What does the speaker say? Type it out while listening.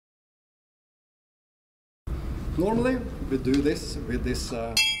Normally we do this with this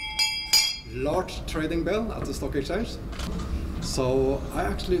large trading bell at the stock exchange. So I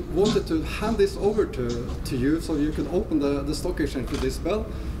actually wanted to hand this over to you so you can open the stock exchange with this bell,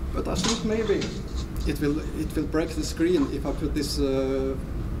 but I think maybe it will break the screen if I put this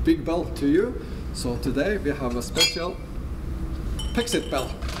big bell to you. So today we have a special Pexip bell,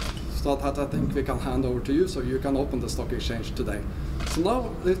 so that I think we can hand over to you so you can open the stock exchange today. So now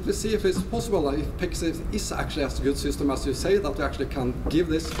let's see if it's possible, if Pexip is actually as good system as you say, that we actually can give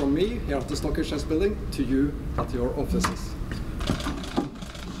this from me here at the stock exchange building to you at your offices.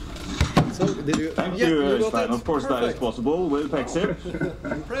 So, Thank you, Stein. Of course, perfect. That is possible with Pexip.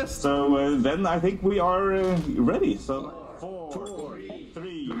 Impressed. So then I think we are ready. So 4,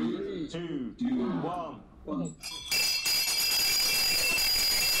 3, 2, 1.